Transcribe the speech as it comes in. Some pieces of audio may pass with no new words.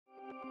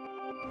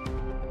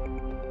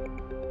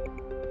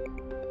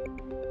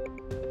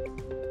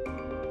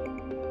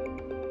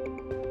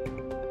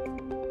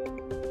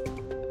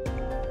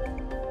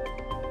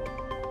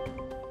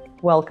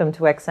Welcome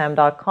to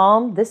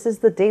XM.com. This is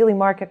the Daily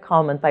Market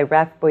Comment by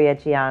Raf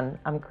Boyajian.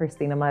 I'm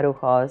Christina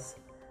Marujos.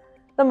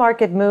 The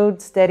market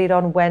mood steadied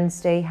on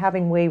Wednesday,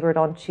 having wavered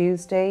on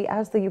Tuesday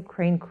as the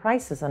Ukraine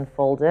crisis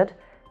unfolded,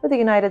 with the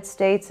United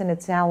States and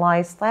its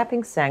allies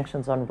slapping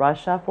sanctions on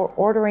Russia for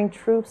ordering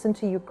troops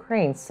into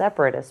Ukraine's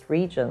separatist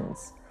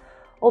regions.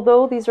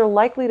 Although these are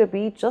likely to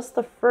be just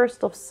the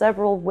first of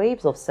several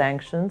waves of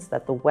sanctions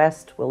that the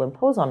West will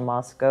impose on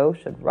Moscow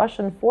should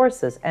Russian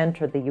forces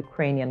enter the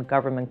Ukrainian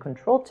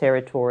government-controlled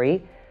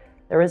territory,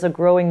 there is a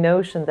growing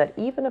notion that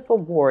even if a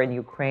war in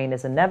Ukraine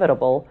is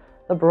inevitable,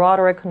 the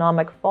broader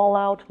economic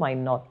fallout might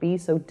not be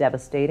so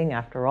devastating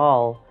after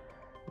all.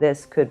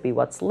 This could be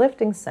what's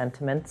lifting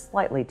sentiment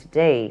slightly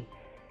today.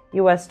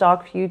 U.S.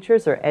 stock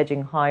futures are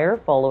edging higher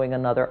following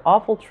another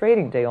awful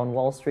trading day on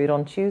Wall Street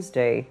on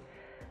Tuesday.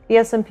 The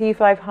S&P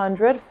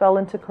 500 fell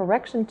into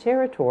correction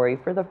territory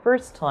for the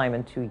first time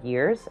in 2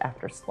 years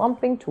after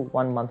slumping to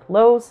one-month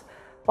lows,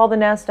 while the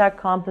Nasdaq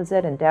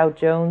Composite and Dow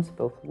Jones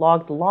both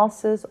logged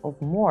losses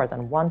of more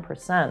than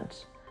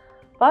 1%.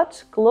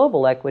 But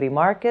global equity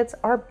markets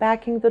are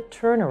backing the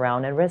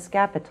turnaround in risk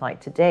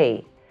appetite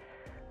today.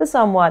 The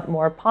somewhat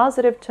more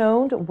positive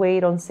tone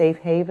weighed on safe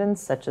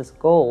havens such as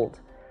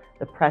gold.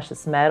 The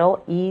precious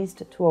metal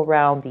eased to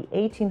around the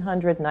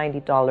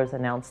 $1,890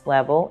 an ounce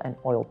level, and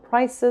oil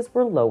prices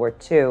were lower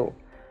too.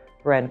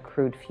 Brent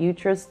crude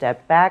futures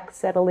stepped back,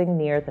 settling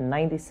near the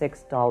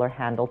 $96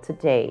 handle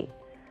today.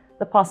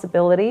 The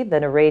possibility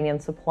that Iranian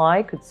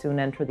supply could soon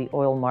enter the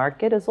oil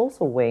market is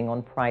also weighing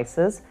on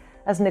prices,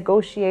 as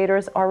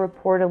negotiators are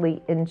reportedly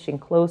inching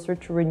closer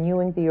to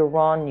renewing the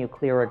Iran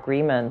nuclear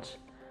agreement.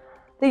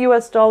 The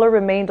U.S. dollar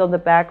remained on the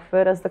back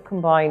foot as the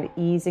combined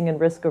easing in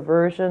risk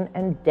aversion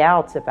and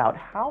doubts about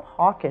how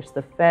hawkish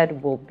the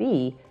Fed will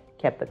be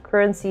kept the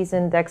currencies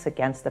index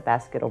against the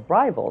basket of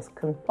rivals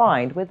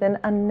confined within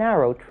a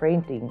narrow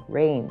trading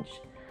range.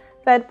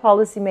 Fed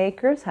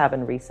policymakers have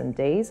in recent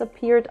days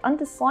appeared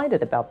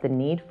undecided about the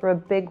need for a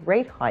big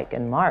rate hike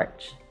in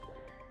March.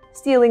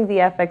 Stealing the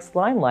FX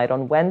limelight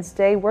on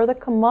Wednesday were the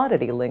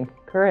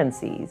commodity-linked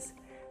currencies.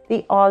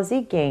 The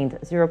Aussie gained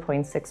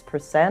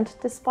 0.6%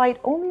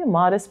 despite only a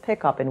modest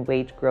pickup in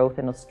wage growth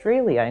in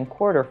Australia in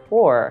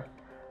Q4.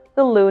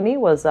 The loonie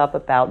was up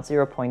about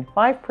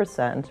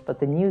 0.5%, but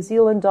the New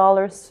Zealand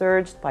dollar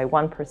surged by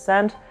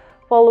 1%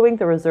 following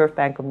the Reserve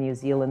Bank of New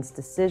Zealand's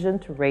decision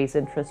to raise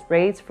interest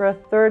rates for a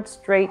third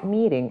straight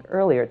meeting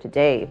earlier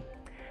today.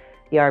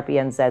 The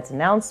RBNZ's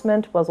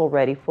announcement was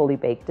already fully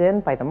baked in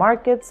by the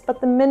markets,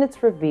 but the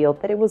minutes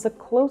revealed that it was a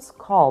close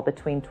call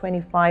between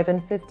 25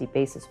 and 50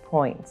 basis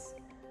points.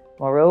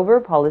 Moreover,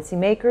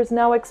 policymakers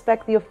now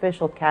expect the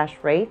official cash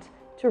rate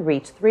to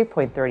reach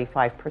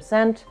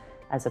 3.35%,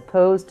 as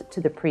opposed to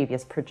the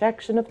previous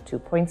projection of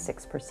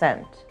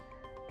 2.6%.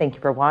 Thank you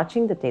for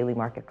watching the Daily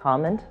Market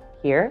Comment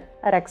here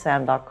at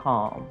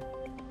XM.com.